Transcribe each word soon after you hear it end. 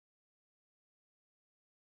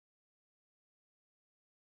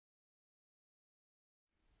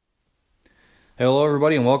Hello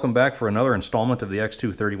everybody and welcome back for another installment of the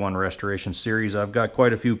X231 restoration series. I've got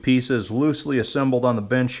quite a few pieces loosely assembled on the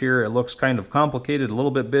bench here. It looks kind of complicated, a little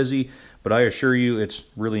bit busy, but I assure you it's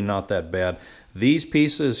really not that bad. These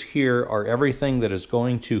pieces here are everything that is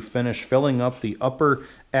going to finish filling up the upper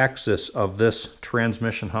axis of this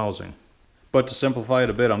transmission housing. But to simplify it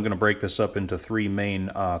a bit, I'm going to break this up into three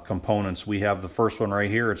main components. We have the first one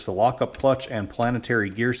right here. It's the lockup clutch and planetary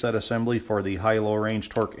gear set assembly for the high-low range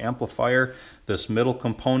torque amplifier. This middle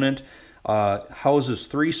component houses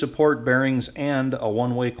 3 support bearings and a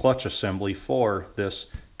one-way clutch assembly for this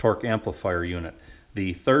torque amplifier unit.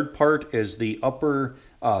 The third part is the upper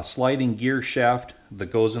sliding gear shaft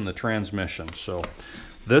that goes in the transmission. So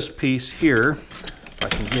this piece here, if I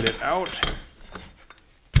can get it out,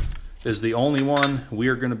 is the only one we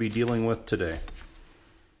are going to be dealing with today.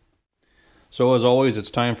 So as always, it's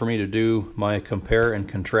time for me to do my compare and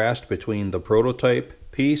contrast between the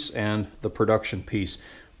prototype piece and the production piece.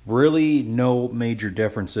 Really no major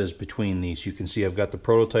differences between these. You can see I've got the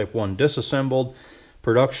prototype one disassembled.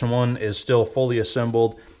 Production one is still fully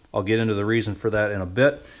assembled. I'll get into the reason for that in a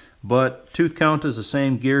bit. But tooth count is the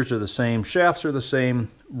same, gears are the same, shafts are the same.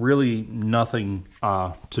 Really nothing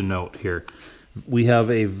to note here. We have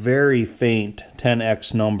a very faint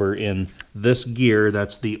 10x number in this gear.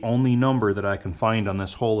 That's the only number that I can find on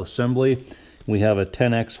this whole assembly. We have a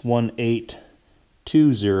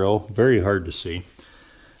 10x1820, very hard to see.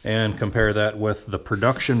 And compare that with the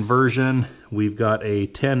production version. We've got a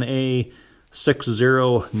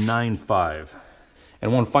 10A6095.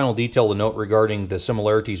 And one final detail to note regarding the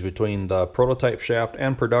similarities between the prototype shaft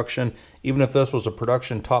and production. Even if this was a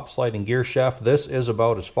production top sliding gear shaft, this is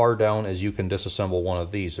about as far down as you can disassemble one of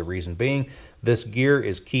these. The reason being, this gear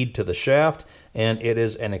is keyed to the shaft and it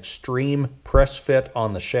is an extreme press fit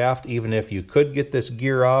on the shaft. Even if you could get this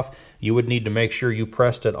gear off, you would need to make sure you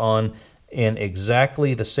pressed it on in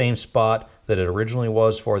exactly the same spot that it originally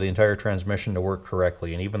was for the entire transmission to work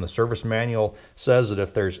correctly. And even the service manual says that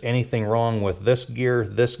if there's anything wrong with this gear,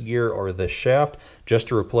 or this shaft, just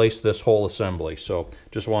to replace this whole assembly. So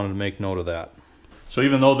just wanted to make note of that. So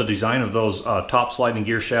even though the design of those top sliding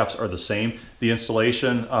gear shafts are the same, the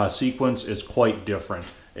installation sequence is quite different.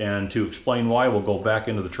 And to explain why, we'll go back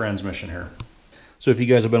into the transmission here. So if you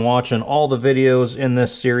guys have been watching all the videos in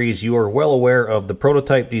this series, you are well aware of the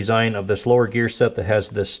prototype design of this lower gear set that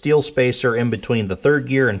has this steel spacer in between the third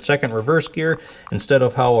gear and second reverse gear, instead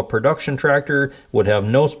of how a production tractor would have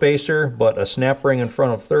no spacer, but a snap ring in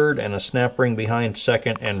front of third and a snap ring behind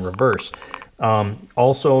second and reverse.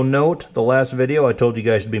 Also note, the last video I told you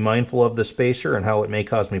guys to be mindful of the spacer and how it may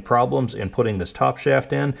cause me problems in putting this top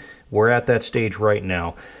shaft in. We're at that stage right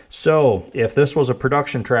now. So if this was a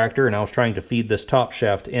production tractor and I was trying to feed this top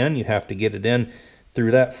shaft in, you have to get it in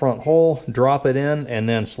through that front hole, drop it in, and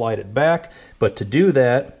then slide it back. But to do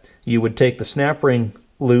that, you would take the snap ring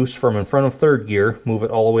loose from in front of third gear, move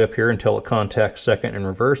it all the way up here until it contacts second and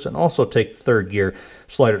reverse, and also take the third gear,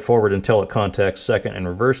 slide it forward until it contacts second and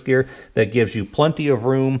reverse gear. That gives you plenty of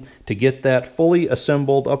room to get that fully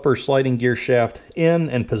assembled upper sliding gear shaft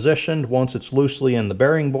in and positioned. Once it's loosely in the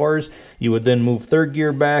bearing bars, you would then move third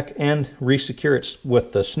gear back and resecure it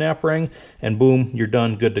with the snap ring, and boom, you're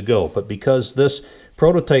done, good to go. But because this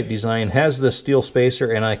prototype design has this steel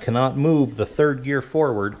spacer and I cannot move the third gear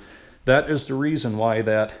forward, that is the reason why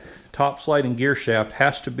that top sliding gear shaft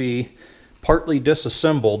has to be partly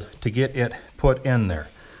disassembled to get it put in there.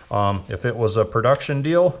 If it was a production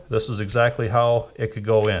deal, this is exactly how it could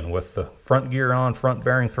go in, with the front gear on, front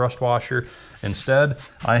bearing, thrust washer. Instead,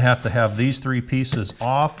 I have to have these 3 pieces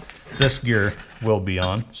off. This gear will be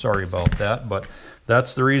on. Sorry about that, but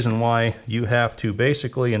that's the reason why you have to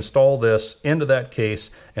basically install this into that case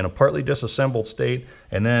in a partly disassembled state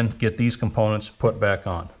and then get these components put back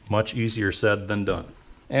on. Much easier said than done.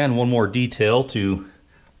 And one more detail to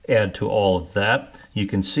add to all of that. You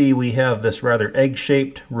can see we have this rather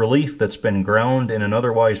egg-shaped relief that's been ground in an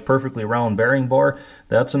otherwise perfectly round bearing bar.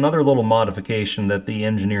 That's another little modification that the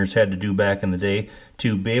engineers had to do back in the day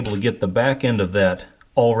to be able to get the back end of that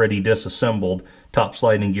already disassembled top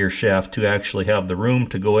sliding gear shaft to actually have the room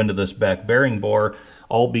to go into this back bearing bar,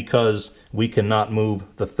 all because we cannot move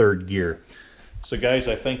the third gear. So guys,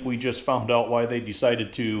 I think we just found out why they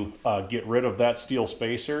decided to get rid of that steel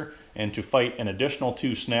spacer and to fight an additional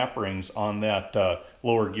 2 snap rings on that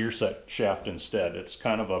lower gear set shaft instead. It's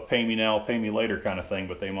kind of a pay me now, pay me later kind of thing,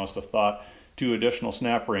 but they must have thought 2 additional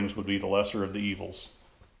snap rings would be the lesser of the evils.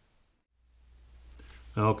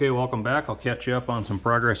 Okay, welcome back. I'll catch you up on some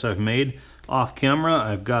progress I've made off camera.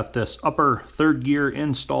 I've got this upper third gear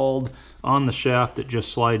installed on the shaft. It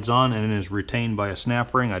just slides on and is retained by a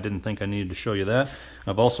snap ring. I didn't think I needed to show you that.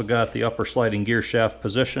 I've also got the upper sliding gear shaft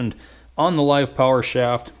positioned on the live power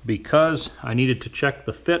shaft because I needed to check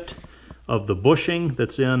the fit of the bushing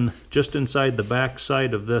that's in just inside the back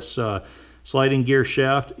side of this sliding gear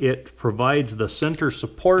shaft. It provides the center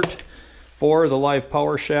support for the live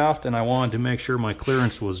power shaft, and I wanted to make sure my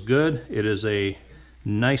clearance was good. It is a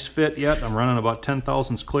nice fit yet. I'm running about 10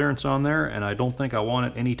 thousandths clearance on there, and I don't think I want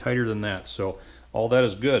it any tighter than that, so all that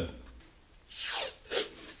is good.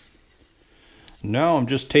 Now I'm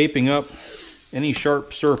just taping up any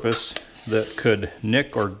sharp surface that could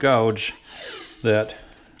nick or gouge that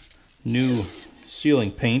new sealing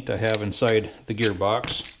paint I have inside the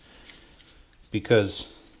gearbox, because,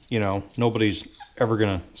 you know, nobody's ever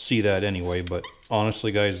gonna see that anyway, but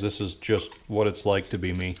honestly guys, this is just what it's like to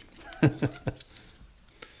be me.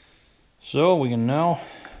 So we can now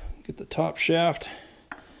get the top shaft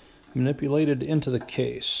manipulated into the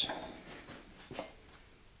case.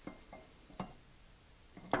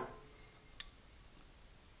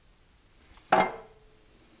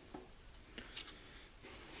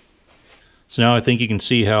 So now I think you can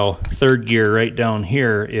see how third gear right down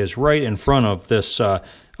here is right in front of this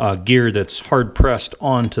gear that's hard pressed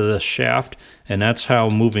onto this shaft, and that's how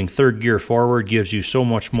moving third gear forward gives you so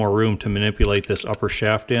much more room to manipulate this upper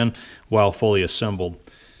shaft in while fully assembled.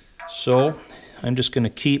 So I'm just going to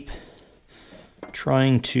keep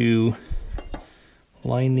trying to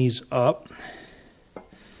line these up,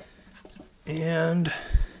 and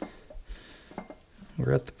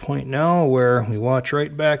we're at the point now where we watch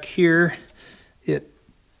right back here. It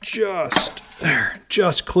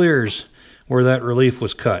just clears where that relief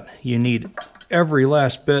was cut. You need every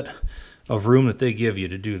last bit of room that they give you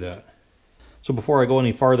to do that. So before I go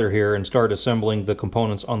any farther here and start assembling the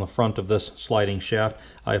components on the front of this sliding shaft,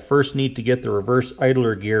 I first need to get the reverse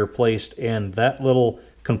idler gear placed in that little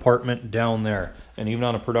compartment down there. And even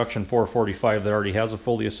on a production 445 that already has a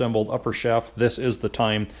fully assembled upper shaft, this is the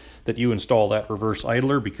time that you install that reverse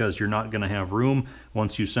idler, because you're not going to have room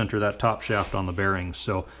once you center that top shaft on the bearings.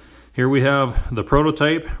 So here we have the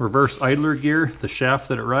prototype reverse idler gear, the shaft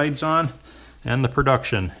that it rides on, and the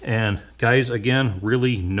production. And guys, again,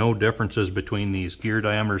 really no differences between these gear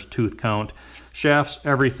diameters, tooth count, shafts.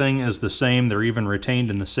 Everything is the same. They're even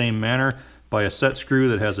retained in the same manner by a set screw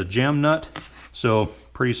that has a jam nut. So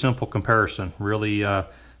pretty simple comparison. Really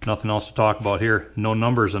nothing else to talk about here. No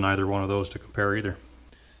numbers in either one of those to compare either.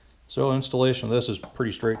 So installation of this is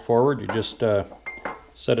pretty straightforward. You just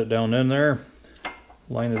set it down in there,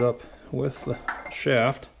 line it up with the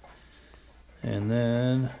shaft, and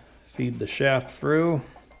then feed the shaft through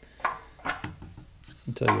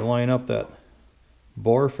until you line up that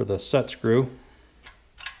bore for the set screw.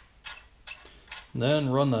 And then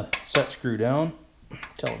run the set screw down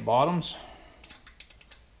till it bottoms.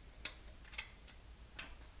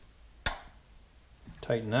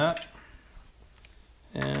 Tighten that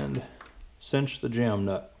and cinch the jam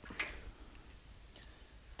nut.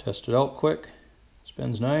 Test it out quick.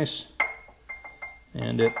 Spins nice,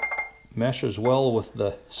 and it meshes well with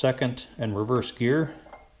the second and reverse gear.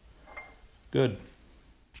 Good.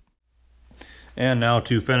 And now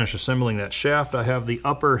to finish assembling that shaft, I have the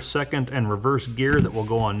upper, second, and reverse gear that will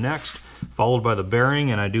go on next, followed by the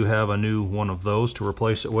bearing, and I do have a new one of those to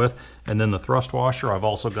replace it with. And then the thrust washer, I've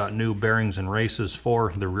also got new bearings and races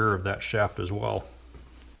for the rear of that shaft as well.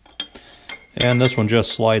 And this one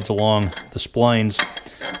just slides along the splines,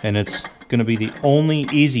 and it's going to be the only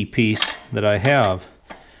easy piece that I have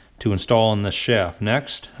to install in this shaft.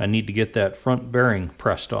 Next, I need to get that front bearing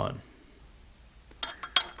pressed on.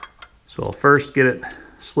 So I'll first get it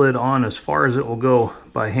slid on as far as it will go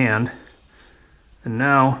by hand, and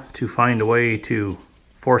now to find a way to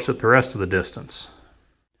force it the rest of the distance.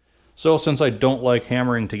 So since I don't like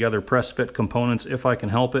hammering together press fit components if I can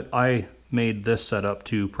help it, I made this setup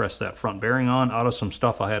to press that front bearing on out of some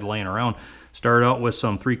stuff I had laying around. Started out with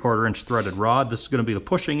some 3/4 inch threaded rod. This is going to be the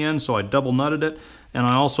pushing end, so I double nutted it, and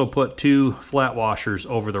I also put 2 flat washers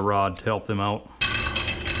over the rod to help them out.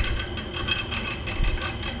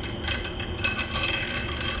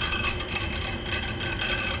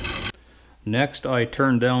 Next, I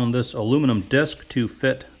turned down this aluminum disc to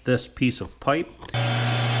fit this piece of pipe.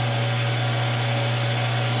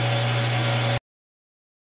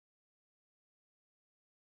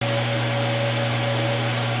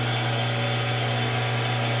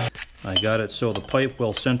 I got it so the pipe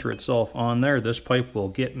will center itself on there. This pipe will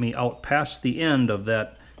get me out past the end of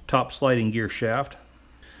that top sliding gear shaft.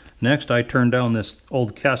 Next, I turned down this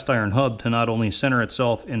old cast iron hub to not only center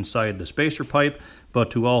itself inside the spacer pipe,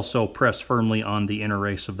 but to also press firmly on the inner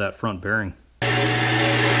race of that front bearing.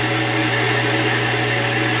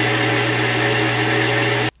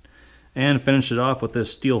 And finished it off with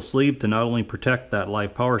this steel sleeve to not only protect that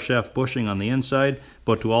live power shaft bushing on the inside,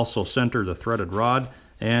 but to also center the threaded rod,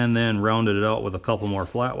 and then rounded it out with a couple more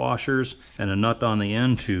flat washers and a nut on the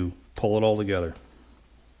end to pull it all together.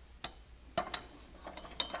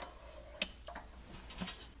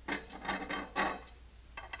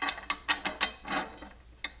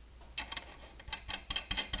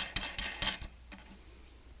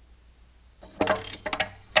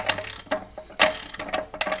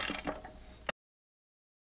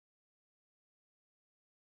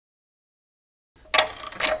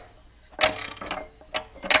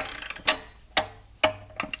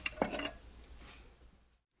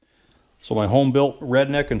 So my home-built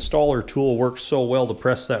redneck installer tool works so well to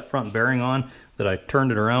press that front bearing on that I turned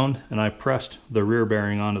it around and I pressed the rear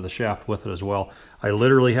bearing onto the shaft with it as well. I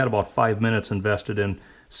literally had about 5 minutes invested in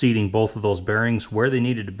seating both of those bearings where they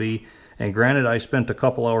needed to be. And granted, I spent a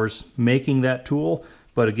couple hours making that tool,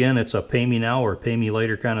 but again, it's a pay me now or pay me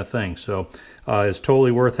later kind of thing. So it's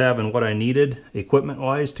totally worth having what I needed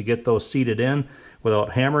equipment-wise to get those seated in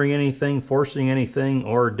without hammering anything, forcing anything,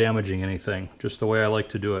 or damaging anything. Just the way I like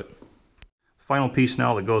to do it. Final piece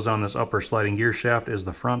now that goes on this upper sliding gear shaft is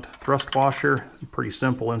the front thrust washer. Pretty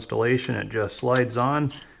simple installation. It just slides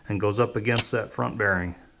on and goes up against that front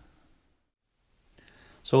bearing.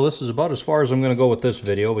 So this is about as far as I'm going to go with this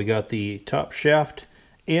video. We got the top shaft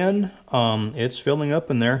in. It's filling up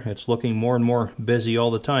in there. It's looking more and more busy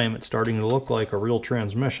all the time. It's starting to look like a real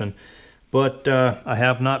transmission. But I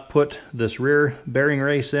have not put this rear bearing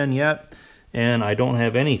race in yet, and I don't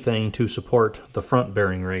have anything to support the front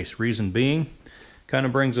bearing race. Reason being, kind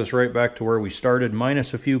of brings us right back to where we started,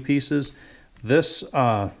 minus a few pieces. This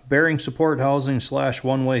bearing support housing /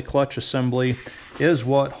 one-way clutch assembly is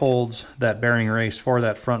what holds that bearing race for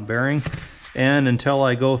that front bearing. And until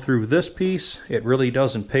I go through this piece, it really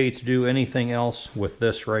doesn't pay to do anything else with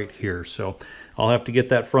this right here. So I'll have to get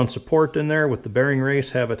that front support in there with the bearing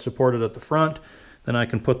race, have it supported at the front. Then I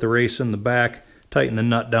can put the race in the back, tighten the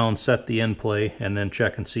nut down, set the end play, and then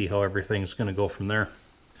check and see how everything's going to go from there.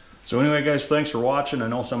 So anyway, guys, thanks for watching. I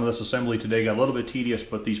know some of this assembly today got a little bit tedious,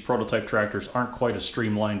 but these prototype tractors aren't quite as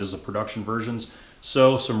streamlined as the production versions.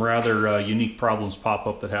 So some rather unique problems pop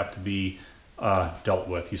up that have to be dealt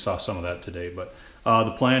with. You saw some of that today. But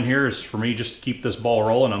the plan here is for me just to keep this ball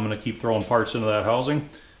rolling. I'm going to keep throwing parts into that housing,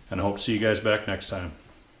 and I hope to see you guys back next time.